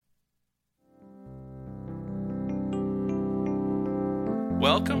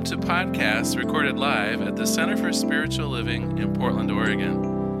Welcome to podcasts recorded live at the Center for Spiritual Living in Portland,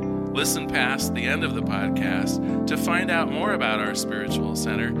 Oregon. Listen past the end of the podcast to find out more about our spiritual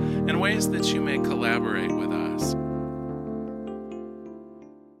center and ways that you may collaborate with us.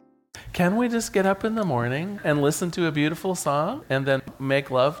 Can we just get up in the morning and listen to a beautiful song and then make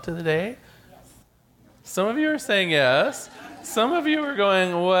love to the day? Yes. Some of you are saying yes. Some of you are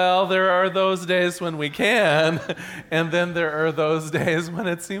going, well, there are those days when we can, and then there are those days when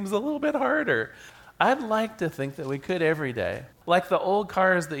it seems a little bit harder. I'd like to think that we could every day. Like the old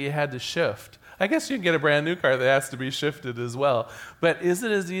cars that you had to shift. I guess you can get a brand new car that has to be shifted as well. But is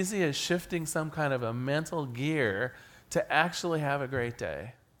it as easy as shifting some kind of a mental gear to actually have a great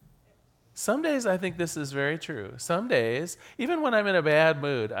day? Some days I think this is very true. Some days, even when I'm in a bad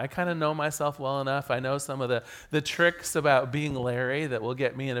mood, I kind of know myself well enough. I know some of the tricks about being Larry that will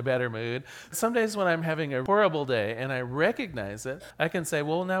get me in a better mood. Some days when I'm having a horrible day and I recognize it, I can say,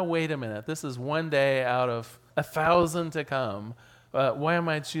 well, now wait a minute. This is one day out of 1,000 to come. Why am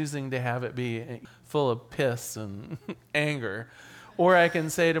I choosing to have it be full of piss and anger? Or I can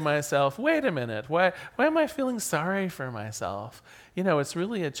say to myself, wait a minute, why am I feeling sorry for myself? You know, it's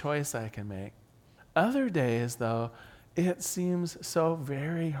really a choice I can make. Other days, though, it seems so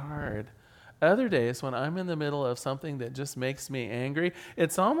very hard. Other days, when I'm in the middle of something that just makes me angry,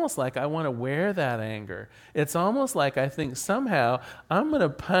 it's almost like I want to wear that anger. It's almost like I think somehow I'm going to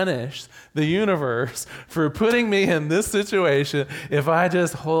punish the universe for putting me in this situation if I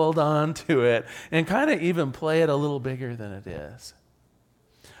just hold on to it and kind of even play it a little bigger than it is.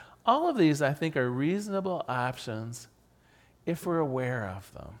 All of these, I think, are reasonable options if we're aware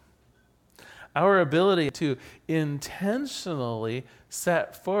of them. Our ability to intentionally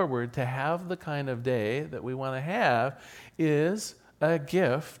set forward to have the kind of day that we want to have is a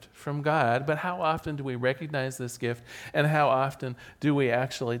gift from God, but how often do we recognize this gift, and how often do we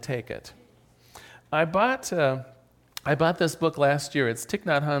actually take it? I bought this book last year. It's Thich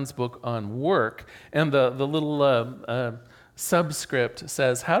Nhat Hanh's book on work, and the little subscript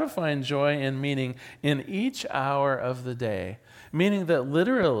says, how to find joy and meaning in each hour of the day. Meaning that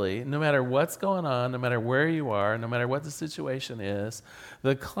literally, no matter what's going on, no matter where you are, no matter what the situation is,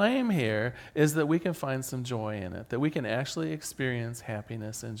 the claim here is that we can find some joy in it, that we can actually experience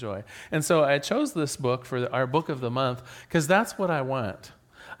happiness and joy. And so I chose this book for our book of the month because that's what I want.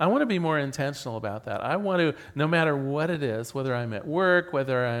 I want to be more intentional about that. I want to, no matter what it is, whether I'm at work,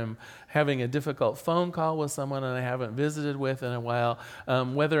 whether I'm having a difficult phone call with someone and I haven't visited with in a while,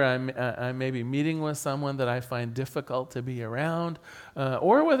 whether I'm maybe meeting with someone that I find difficult to be around,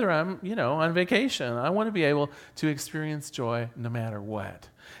 or whether I'm, on vacation. I want to be able to experience joy no matter what.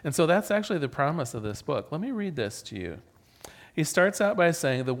 And so that's actually the promise of this book. Let me read this to you. He starts out by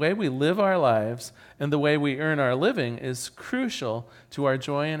saying the way we live our lives and the way we earn our living is crucial to our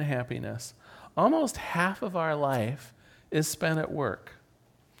joy and happiness. Almost half of our life is spent at work.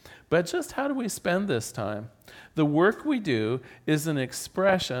 But just how do we spend this time? The work we do is an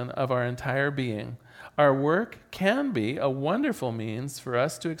expression of our entire being. Our work can be a wonderful means for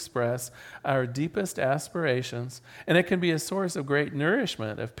us to express our deepest aspirations, and it can be a source of great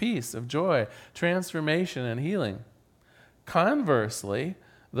nourishment, of peace, of joy, transformation, and healing. Conversely,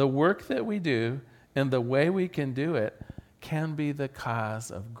 the work that we do and the way we can do it can be the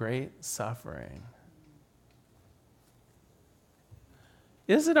cause of great suffering.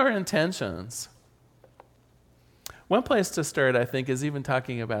 Is it our intentions? One place to start, I think, is even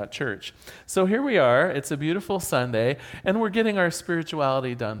talking about church. So here we are, it's a beautiful Sunday, and we're getting our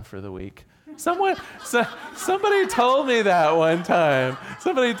spirituality done for the week. Somebody told me that one time.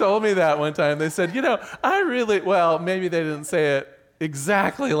 They said, maybe they didn't say it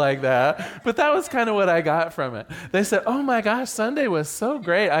exactly like that, but that was kind of what I got from it. They said, oh my gosh, Sunday was so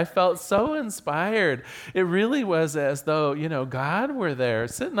great. I felt so inspired. It really was as though, God were there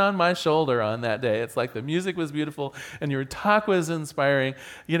sitting on my shoulder on that day. It's like the music was beautiful and your talk was inspiring.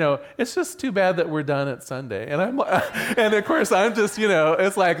 It's just too bad that we're done at Sunday. And of course I'm just,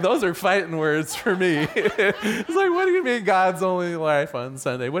 it's like, those are fighting words for me. It's like, what do you mean God's only life on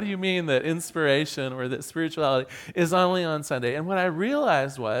Sunday? What do you mean that inspiration or that spirituality is only on Sunday? And what I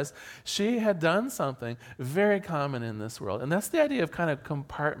realized was she had done something very common in this world. And that's the idea of kind of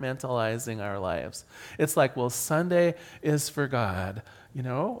compartmentalizing our lives. It's like, well, Sunday is for God.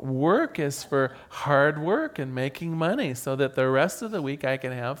 Work is for hard work and making money so that the rest of the week I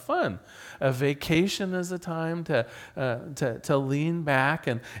can have fun. A vacation is a time to lean back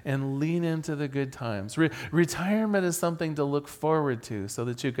and lean into the good times. Retirement is something to look forward to so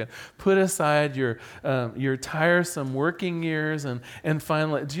that you can put aside your tiresome working years and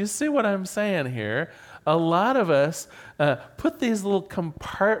finally, do you see what I'm saying here? a lot of us put these little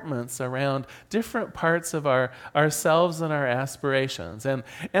compartments around different parts of ourselves and our aspirations. And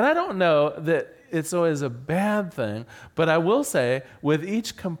I don't know that it's always a bad thing, but I will say with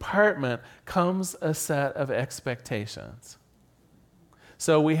each compartment comes a set of expectations.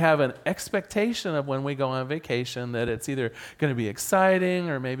 So we have an expectation of when we go on vacation that it's either going to be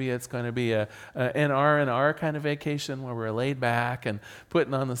exciting or maybe it's going to be an R&R kind of vacation where we're laid back and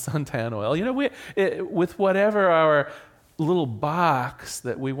putting on the suntan oil. You know, with whatever our little box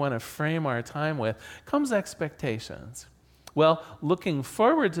that we want to frame our time with comes expectations. Well, looking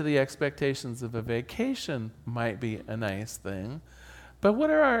forward to the expectations of a vacation might be a nice thing, but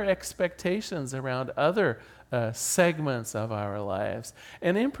what are our expectations around other segments of our lives?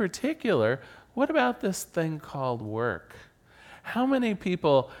 And in particular, what about this thing called work? How many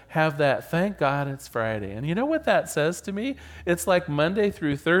people have that, thank God it's Friday? And you know what that says to me? It's like Monday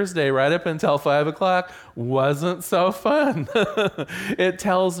through Thursday, right up until 5 o'clock, wasn't so fun. It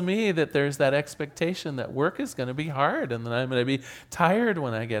tells me that there's that expectation that work is going to be hard and that I'm going to be tired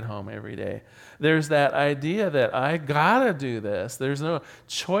when I get home every day. There's that idea that I got to do this. There's no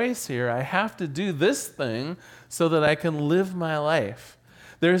choice here. I have to do this thing so that I can live my life.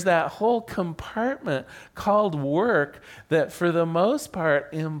 There's that whole compartment called work that for the most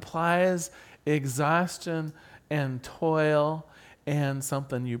part implies exhaustion and toil and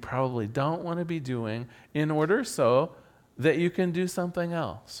something you probably don't want to be doing in order so that you can do something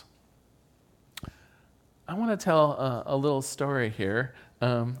else. I want to tell a little story here.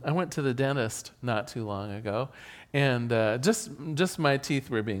 I went to the dentist not too long ago, and just my teeth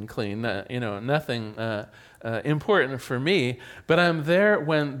were being cleaned. Nothing important for me. But I'm there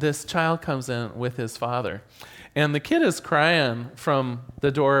when this child comes in with his father, and the kid is crying from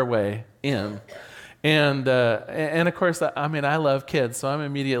the doorway in. And of course, I love kids, so I'm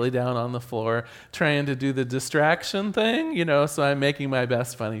immediately down on the floor trying to do the distraction thing, so I'm making my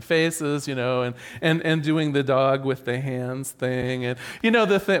best funny faces, and doing the dog with the hands thing. And,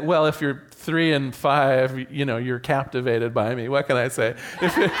 the thing, well, if you're 3 and 5, you're captivated by me. What can I say?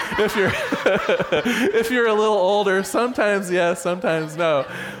 If you're a little older, sometimes yes, sometimes no.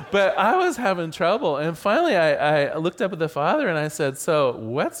 But I was having trouble. And finally, I looked up at the father and I said, so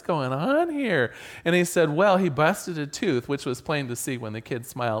what's going on here? And he said, well, he busted a tooth, which was plain to see when the kid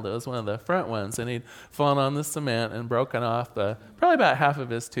smiled. It was one of the front ones. And he'd fallen on the cement and broken off probably about half of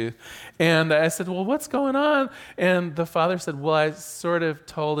his tooth. And I said, well, what's going on? And the father said, well, I sort of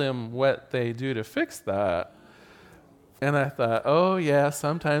told him what they do to fix that. And I thought, oh, yeah,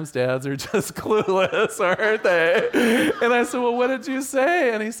 sometimes dads are just clueless, aren't they? And I said, well, what did you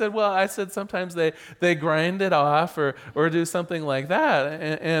say? And he said, well, I said sometimes they grind it off or do something like that.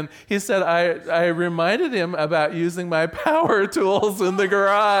 And he said, I reminded him about using my power tools in the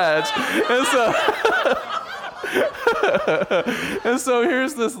garage. And so... And so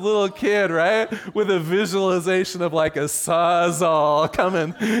here's this little kid, right, with a visualization of like a Sawzall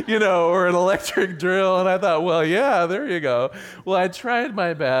coming, or an electric drill. And I thought, well, yeah, there you go. Well, I tried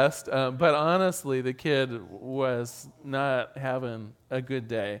my best, but honestly, the kid was not having a good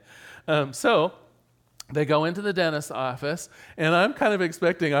day. So they go into the dentist's office, and I'm kind of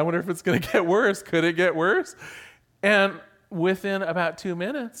expecting, I wonder if it's going to get worse. Could it get worse? And within about 2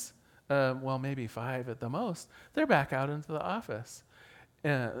 minutes, maybe 5 at the most, they're back out into the office.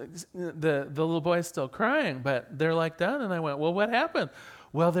 The little boy's still crying, but they're like done. And I went, well, what happened?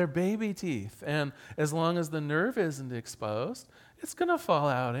 Well, they're baby teeth. And as long as the nerve isn't exposed, it's going to fall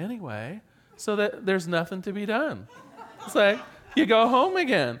out anyway, so that there's nothing to be done. It's like, you go home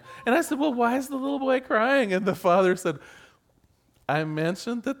again. And I said, well, why is the little boy crying? And the father said, I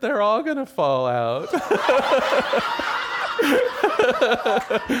mentioned that they're all going to fall out.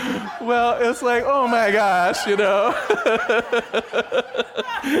 Well, it's like, oh my gosh,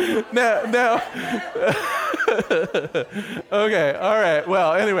 Now, okay, all right.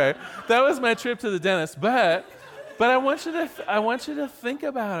 Well, anyway, that was my trip to the dentist. But I want you to think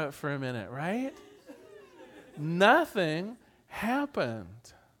about it for a minute, right? Nothing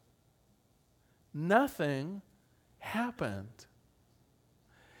happened. Nothing happened.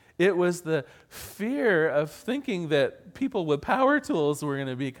 It was the fear of thinking that people with power tools were going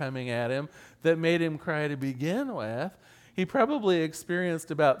to be coming at him that made him cry to begin with. He probably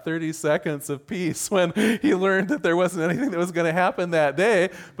experienced about 30 seconds of peace when he learned that there wasn't anything that was going to happen that day.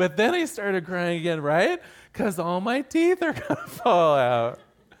 But then he started crying again, right? Because all my teeth are going to fall out.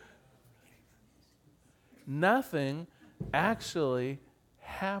 Nothing actually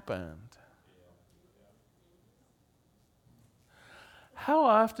happened. How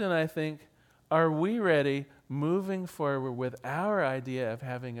often, I think, are we ready moving forward with our idea of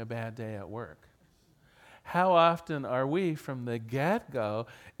having a bad day at work? How often are we, from the get-go,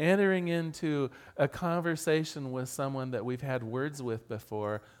 entering into a conversation with someone that we've had words with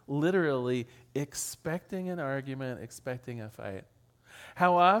before, literally expecting an argument, expecting a fight?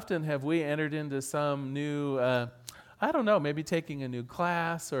 How often have we entered into some new, maybe taking a new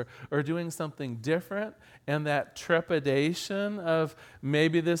class or doing something different, and that trepidation of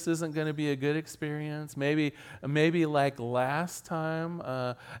maybe this isn't going to be a good experience, maybe like last time.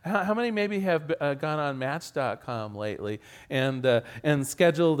 How many maybe have gone on Match.com lately and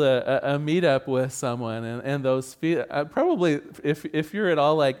scheduled a meetup with someone, and those probably, if you're at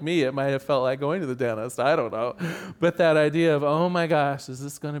all like me, it might have felt like going to the dentist. I don't know. But that idea of, oh my gosh, is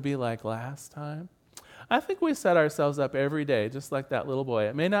this going to be like last time? I think we set ourselves up every day, just like that little boy.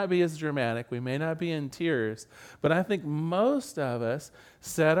 It may not be as dramatic. We may not be in tears. But I think most of us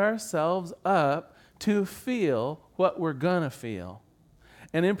set ourselves up to feel what we're going to feel.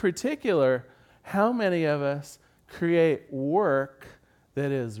 And in particular, how many of us create work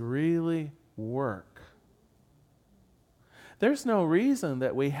that is really work? There's no reason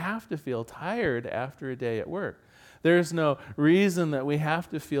that we have to feel tired after a day at work. There's no reason that we have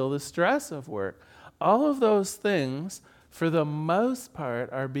to feel the stress of work. All of those things, for the most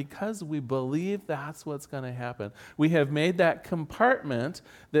part, are because we believe that's what's going to happen. We have made that compartment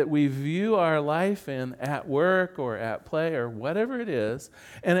that we view our life in at work or at play or whatever it is,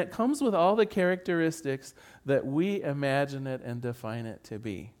 and it comes with all the characteristics that we imagine it and define it to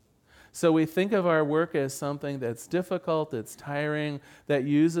be. So we think of our work as something that's difficult, it's tiring, that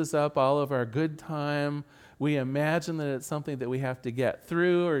uses up all of our good time. We imagine that it's something that we have to get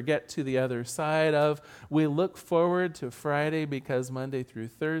through or get to the other side of. We look forward to Friday because Monday through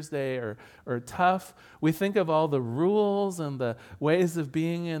Thursday are tough. We think of all the rules and the ways of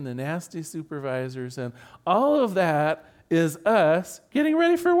being in, the nasty supervisors, and all of that is us getting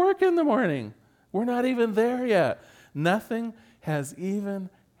ready for work in the morning. We're not even there yet. Nothing has even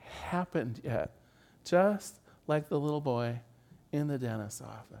happened yet. Just like the little boy in the dentist's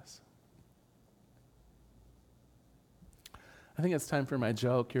office. I think it's time for my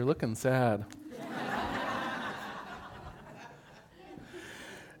joke. You're looking sad.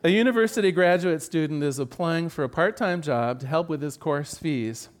 A university graduate student is applying for a part-time job to help with his course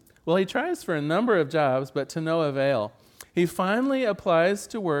fees. Well, he tries for a number of jobs, but to no avail. He finally applies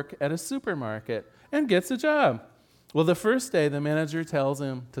to work at a supermarket and gets a job. Well, the first day, the manager tells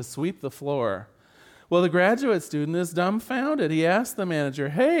him to sweep the floor. Well, the graduate student is dumbfounded. He asks the manager,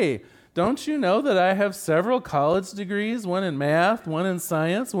 "Hey, don't you know that I have several college degrees, one in math, one in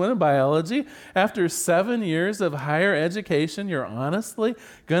science, one in biology? After 7 years of higher education, you're honestly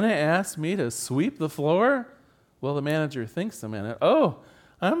going to ask me to sweep the floor?" Well, the manager thinks a minute. "Oh,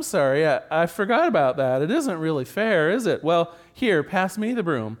 I'm sorry, I forgot about that. It isn't really fair, is it? Well, here, pass me the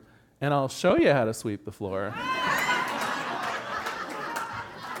broom, and I'll show you how to sweep the floor."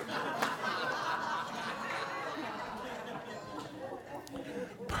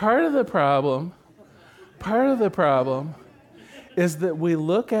 Part of the problem is that we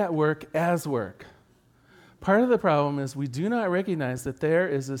look at work as work. Part of the problem is we do not recognize that there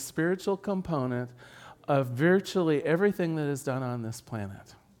is a spiritual component of virtually everything that is done on this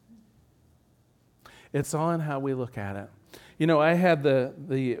planet. It's all in how we look at it. You know, I had I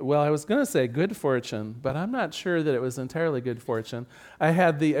was going to say good fortune, but I'm not sure that it was entirely good fortune. I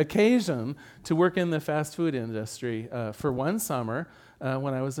had the occasion to work in the fast food industry for one summer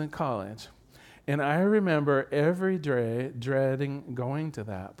when I was in college. And I remember every day dreading going to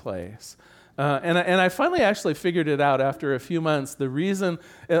that place. And I finally actually figured it out after a few months. The reason,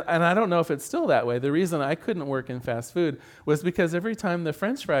 and I don't know if it's still that way, the reason I couldn't work in fast food was because every time the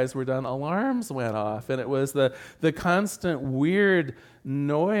French fries were done, alarms went off. And it was the constant weird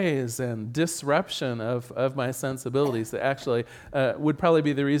noise and disruption of my sensibilities that actually would probably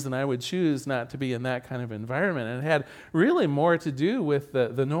be the reason I would choose not to be in that kind of environment. And it had really more to do with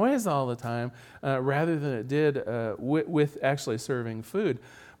the noise all the time rather than it did with actually serving food.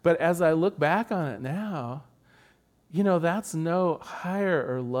 But as I look back on it now, you know, that's no higher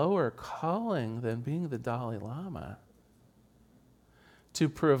or lower calling than being the Dalai Lama. To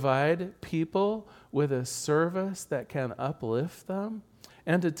provide people with a service that can uplift them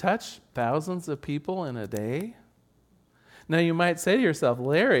and to touch thousands of people in a day. Now you might say to yourself,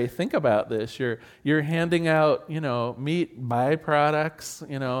 "Larry, think about this. You're handing out, meat byproducts,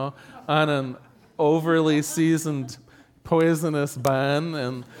 on an overly seasoned poisonous bun,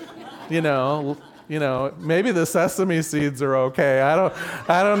 and maybe the sesame seeds are okay. I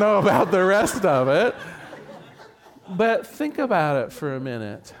don't know about the rest of it." But think about it for a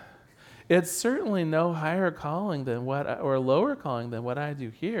minute. It's certainly no higher calling than or lower calling than what I do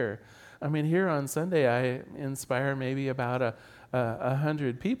here. I mean, here on Sunday, I inspire maybe about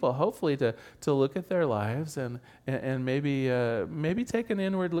 100 people, hopefully to look at their lives and maybe take an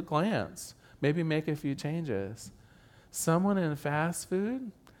inward glance, maybe make a few changes. Someone in fast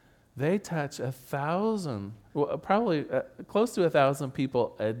food, they touch 1,000, well, probably close to 1,000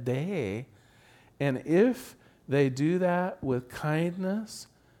 people a day. And if they do that with kindness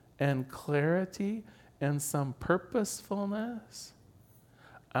and clarity and some purposefulness,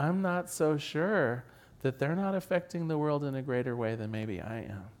 I'm not so sure that they're not affecting the world in a greater way than maybe I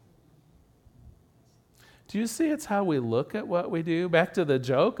am. Do you see it's how we look at what we do? Back to the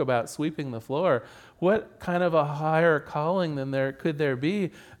joke about sweeping the floor. What kind of a higher calling could there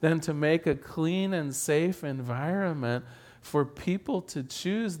be than to make a clean and safe environment for people to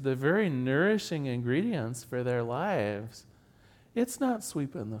choose the very nourishing ingredients for their lives? It's not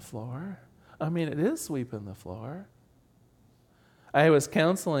sweeping the floor. I mean, it is sweeping the floor. I was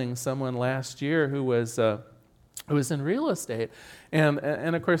counseling someone last year who was in real estate, and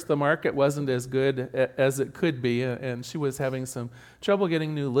of course the market wasn't as good as it could be, and she was having some trouble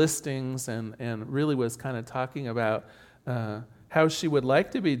getting new listings, and really was kind of talking about how she would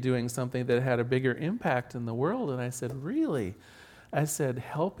like to be doing something that had a bigger impact in the world. And I said, really? I said,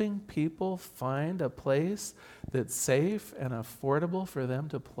 helping people find a place that's safe and affordable for them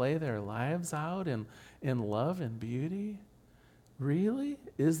to play their lives out in love and beauty? Really?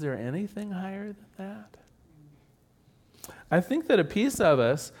 Is there anything higher than that? I think that a piece of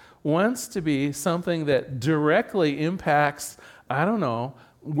us wants to be something that directly impacts, I don't know,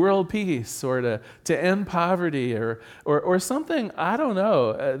 world peace, or to end poverty, or something, I don't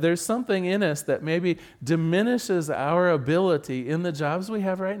know. There's something in us that maybe diminishes our ability in the jobs we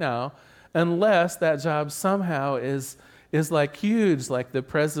have right now, unless that job somehow is like huge, like the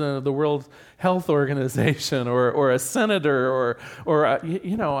president of the World Health Organization, or a senator, or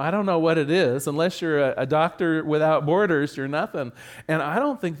I don't know what it is. Unless you're a doctor without borders, you're nothing. And I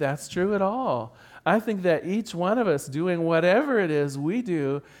don't think that's true at all. I think that each one of us doing whatever it is we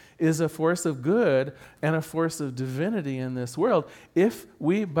do is a force of good and a force of divinity in this world, if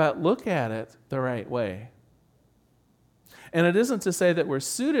we but look at it the right way. And it isn't to say that we're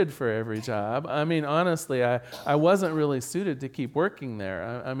suited for every job. I mean, honestly, I wasn't really suited to keep working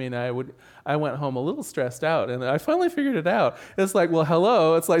there. I mean, I went home a little stressed out, and I finally figured it out. It's like, well,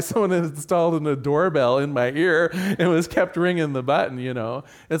 hello. It's like someone had installed a doorbell in my ear and was kept ringing the button,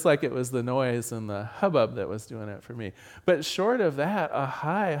 It's like it was the noise and the hubbub that was doing it for me. But short of that, a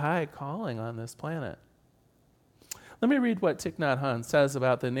high, high calling on this planet. Let me read what Thich Nhat Hanh says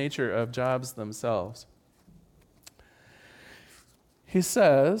about the nature of jobs themselves. He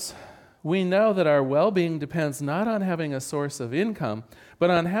says, we know that our well-being depends not on having a source of income, but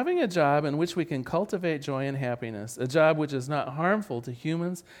on having a job in which we can cultivate joy and happiness, a job which is not harmful to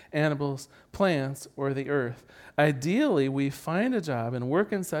humans, animals, plants, or the earth. Ideally, we find a job and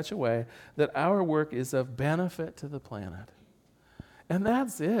work in such a way that our work is of benefit to the planet. And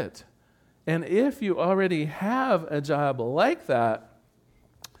that's it. And if you already have a job like that,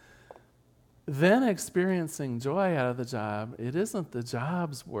 then experiencing joy out of the job, it isn't the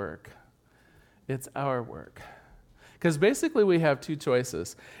job's work, it's our work. Because basically we have two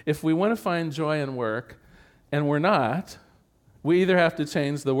choices. If we want to find joy in work and we're not, we either have to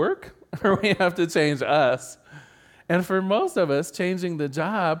change the work or we have to change us. And for most of us, changing the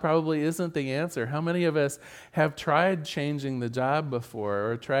job probably isn't the answer. How many of us have tried changing the job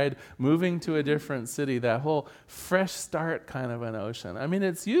before, or tried moving to a different city, that whole fresh start kind of a notion? I mean,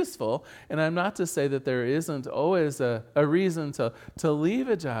 it's useful, and I'm not to say that there isn't always a reason to leave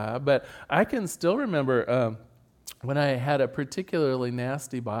a job, but I can still remember when I had a particularly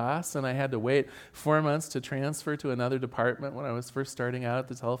nasty boss and I had to wait 4 months to transfer to another department when I was first starting out at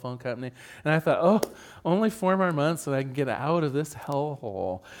the telephone company. And I thought, only 4 more months and I can get out of this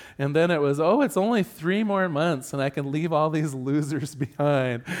hellhole. And then it was, it's only 3 more months and I can leave all these losers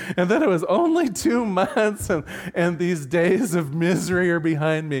behind. And then it was only 2 months and these days of misery are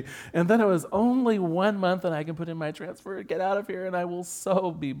behind me. And then it was only 1 month and I can put in my transfer and get out of here and I will so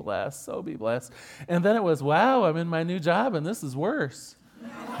be blessed, so be blessed. And then it was, wow, I'm in my new job and this is worse.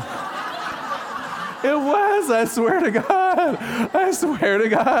 It was, I swear to God.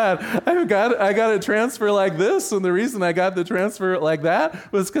 I got a transfer like this, and the reason I got the transfer like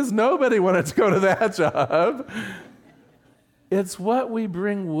that was because nobody wanted to go to that job. It's what we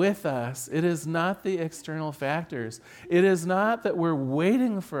bring with us. It is not the external factors. It is not that we're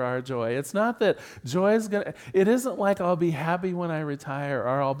waiting for our joy. It's not that joy is going to, it isn't like I'll be happy when I retire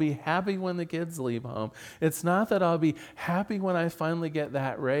or I'll be happy when the kids leave home. It's not that I'll be happy when I finally get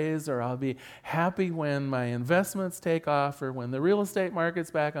that raise or I'll be happy when my investments take off or when the real estate market's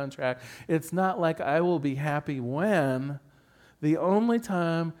back on track. It's not like I will be happy when. The only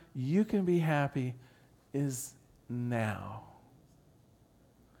time you can be happy is now.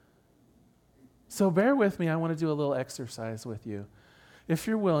 So bear with me. I want to do a little exercise with you. If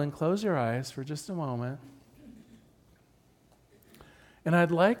you're willing, close your eyes for just a moment. And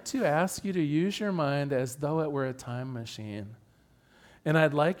I'd like to ask you to use your mind as though it were a time machine. And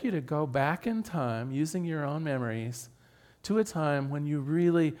I'd like you to go back in time, using your own memories, to a time when you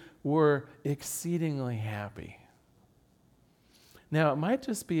really were exceedingly happy. Now, it might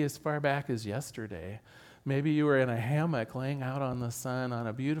just be as far back as yesterday. Maybe you were in a hammock laying out on the sun on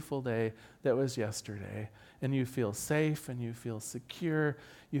a beautiful day that was yesterday, and you feel safe and you feel secure.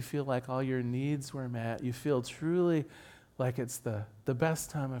 You feel like all your needs were met. You feel truly like it's the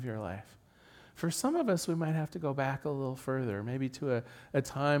best time of your life. For some of us, we might have to go back a little further, maybe to a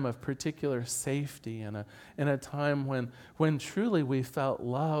time of particular safety and a time when truly we felt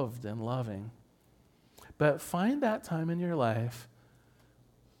loved and loving. But find that time in your life,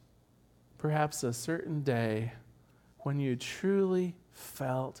 perhaps a certain day when you truly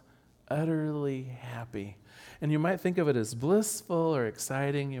felt utterly happy. And you might think of it as blissful or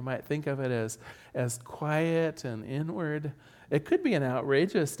exciting. You might think of it as quiet and inward. It could be an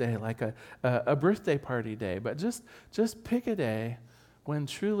outrageous day, like a birthday party day, but just pick a day when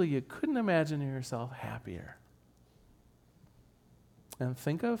truly you couldn't imagine yourself happier. And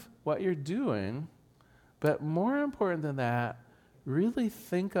think of what you're doing, but more important than that, really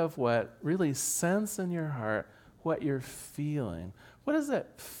think of really sense in your heart what you're feeling. What does it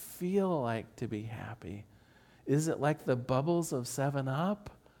feel like to be happy? Is it like the bubbles of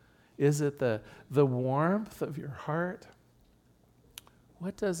 7-Up? Is it the warmth of your heart?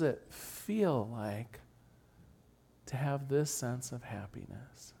 What does it feel like to have this sense of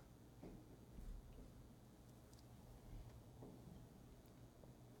happiness?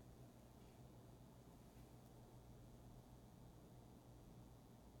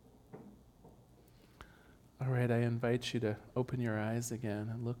 All right, I invite you to open your eyes again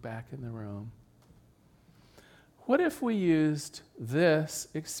and look back in the room. What if we used this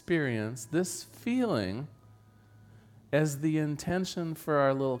experience, this feeling, as the intention for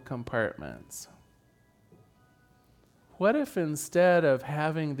our little compartments? What if instead of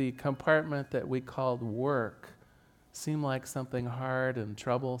having the compartment that we called work seem like something hard and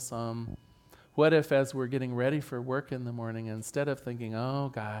troublesome, what if as we're getting ready for work in the morning, instead of thinking,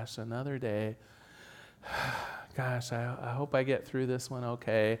 oh gosh, another day, gosh, I hope I get through this one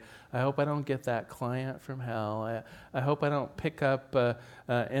okay. I hope I don't get that client from hell. I hope I don't pick up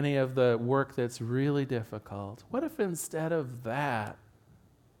any of the work that's really difficult. What if instead of that,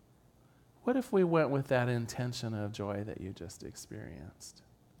 what if we went with that intention of joy that you just experienced?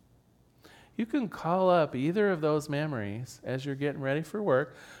 You can call up either of those memories as you're getting ready for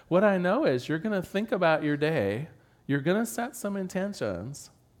work. What I know is you're going to think about your day. You're going to set some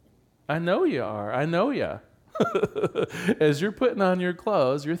intentions. I know you are. I know you. As you're putting on your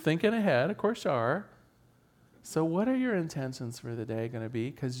clothes, you're thinking ahead. Of course you are. So what are your intentions for the day going to be?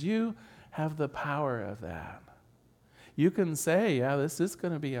 Because you have the power of that. You can say, yeah, this is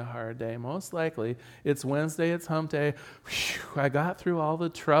going to be a hard day. Most likely, it's Wednesday, it's hump day. Whew, I got through all the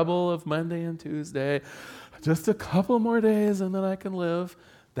trouble of Monday and Tuesday. Just a couple more days and then I can live.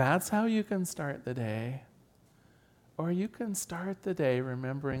 That's how you can start the day. Or you can start the day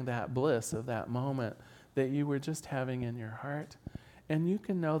remembering that bliss of that moment that you were just having in your heart. And you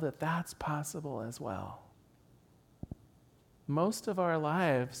can know that that's possible as well. Most of our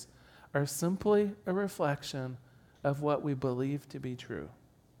lives are simply a reflection of what we believe to be true.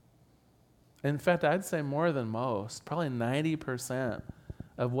 In fact, I'd say more than most, probably 90%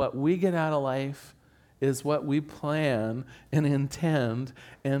 of what we get out of life is what we plan and intend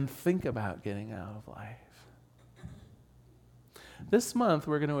and think about getting out of life. This month,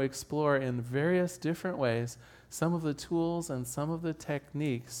 we're going to explore in various different ways some of the tools and some of the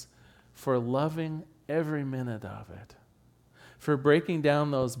techniques for loving every minute of it, for breaking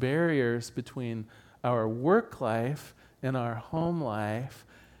down those barriers between our work life and our home life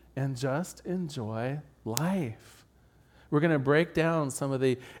and just enjoy life. We're going to break down some of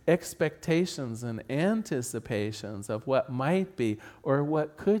the expectations and anticipations of what might be or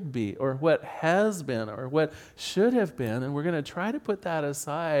what could be or what has been or what should have been. And we're going to try to put that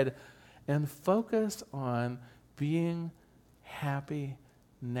aside and focus on being happy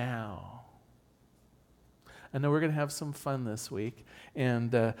now. I know we're going to have some fun this week,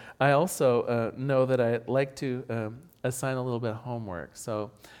 and I also know that I like to assign a little bit of homework.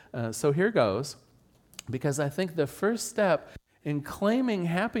 So here goes, because I think the first step in claiming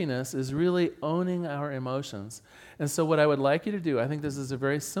happiness is really owning our emotions. And so what I would like you to do, I think this is a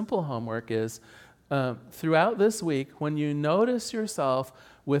very simple homework, is throughout this week, when you notice yourself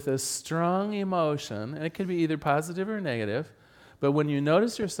with a strong emotion, and it could be either positive or negative, but when you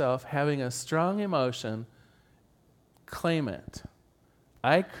notice yourself having a strong emotion, claim it.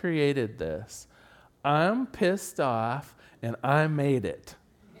 I created this. I'm pissed off, and I made it.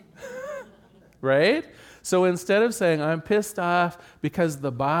 Right? So instead of saying, I'm pissed off because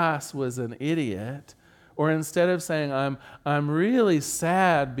the boss was an idiot, or instead of saying, I'm really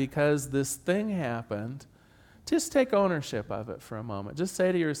sad because this thing happened, just take ownership of it for a moment. Just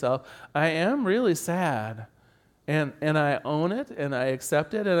say to yourself, I am really sad, and I own it, and I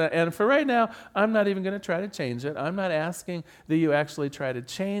accept it, and for right now, I'm not even going to try to change it. I'm not asking that you actually try to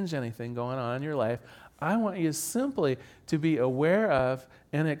change anything going on in your life. I want you simply to be aware of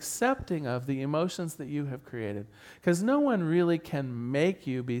and accepting of the emotions that you have created. Because no one really can make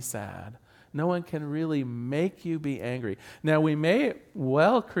you be sad. No one can really make you be angry. Now, we may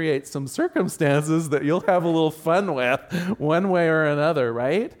well create some circumstances that you'll have a little fun with one way or another,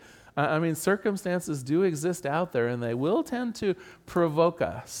 right? I mean, circumstances do exist out there, and they will tend to provoke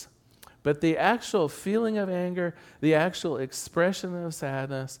us. But the actual feeling of anger, the actual expression of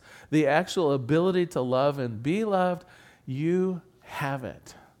sadness, the actual ability to love and be loved, you have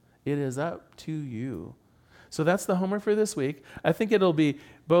it. It is up to you. So that's the homework for this week. I think it'll be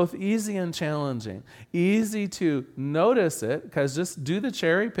both easy and challenging. Easy to notice it, because just do the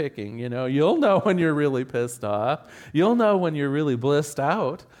cherry picking. You'll know when you're really pissed off. You'll know when you're really blissed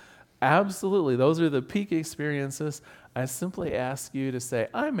out. Absolutely. Those are the peak experiences. I simply ask you to say,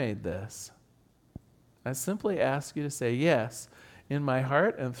 I made this. I simply ask you to say, yes, in my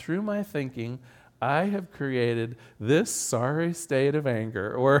heart and through my thinking, I have created this sorry state of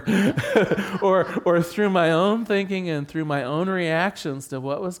anger, or through my own thinking and through my own reactions to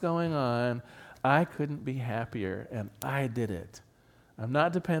what was going on, I couldn't be happier, and I did it. I'm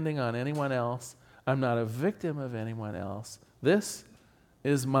not depending on anyone else. I'm not a victim of anyone else. This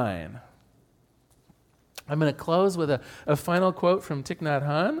is mine. I'm going to close with a final quote from Thich Nhat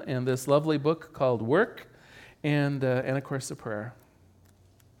Hanh and this lovely book called Work, and of course a prayer.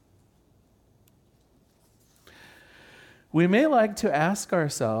 We may like to ask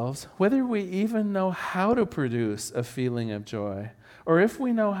ourselves whether we even know how to produce a feeling of joy, or if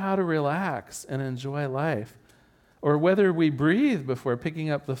we know how to relax and enjoy life, or whether we breathe before picking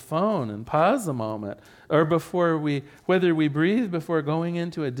up the phone and pause a moment, or whether we breathe before going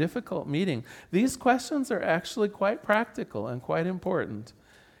into a difficult meeting. These questions are actually quite practical and quite important.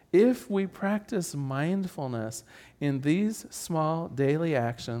 If we practice mindfulness in these small daily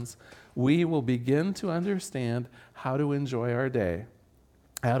actions, we will begin to understand how to enjoy our day,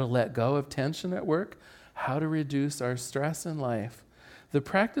 how to let go of tension at work, how to reduce our stress in life. The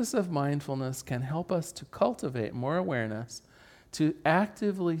practice of mindfulness can help us to cultivate more awareness, to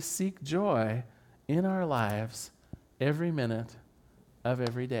actively seek joy in our lives every minute of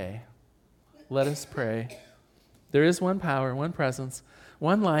every day. Let us pray. There is one power, one presence,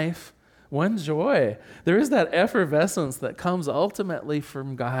 one life, one joy. There is that effervescence that comes ultimately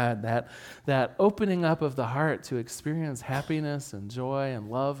from God, that opening up of the heart to experience happiness and joy and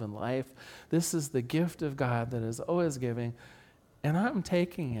love and life. This is the gift of God that is always giving. And I'm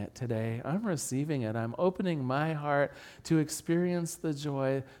taking it today. I'm receiving it. I'm opening my heart to experience the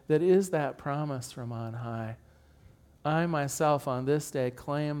joy that is that promise from on high. I myself on this day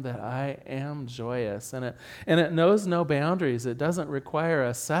claim that I am joyous, and it knows no boundaries. It doesn't require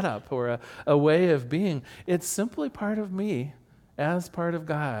a setup or a way of being. It's simply part of me as part of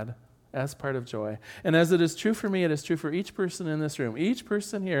God, as part of joy. And as it is true for me, it is true for each person in this room. Each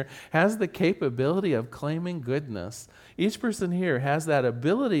person here has the capability of claiming goodness. Each person here has that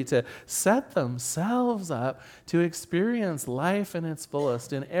ability to set themselves up to experience life in its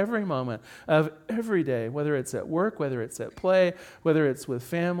fullest in every moment of every day, whether it's at work, whether it's at play, whether it's with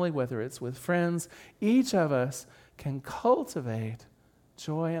family, whether it's with friends. Each of us can cultivate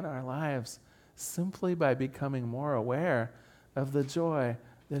joy in our lives simply by becoming more aware of the joy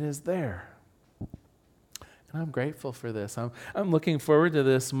that is there. And I'm grateful for this. I'm looking forward to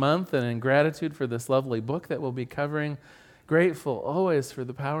this month and in gratitude for this lovely book that we'll be covering. Grateful always for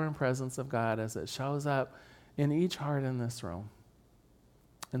the power and presence of God as it shows up in each heart in this room.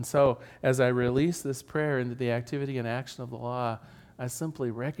 And so, as I release this prayer into the activity and action of the law, I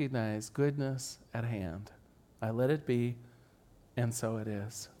simply recognize goodness at hand. I let it be. And so it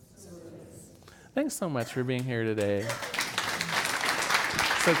is. Thanks so much for being here today.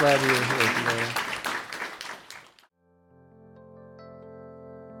 So glad you were here today.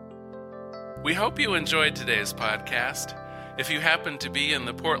 We hope you enjoyed today's podcast. If you happen to be in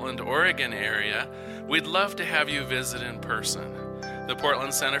the Portland, Oregon area, we'd love to have you visit in person. The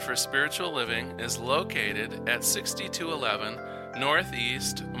Portland Center for Spiritual Living is located at 6211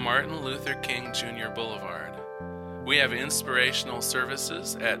 Northeast Martin Luther King Jr. Boulevard. We have inspirational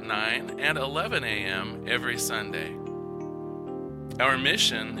services at 9 and 11 a.m. every Sunday. Our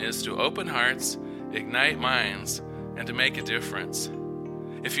mission is to open hearts, ignite minds, and to make a difference.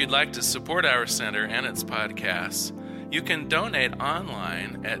 If you'd like to support our center and its podcasts, you can donate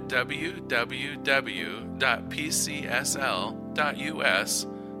online at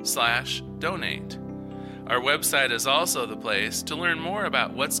www.pcsl.us/donate. Our website is also the place to learn more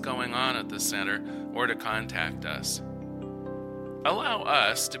about what's going on at the center or to contact us. Allow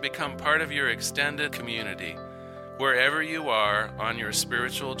us to become part of your extended community. Wherever you are on your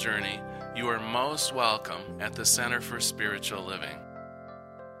spiritual journey, you are most welcome at the Center for Spiritual Living.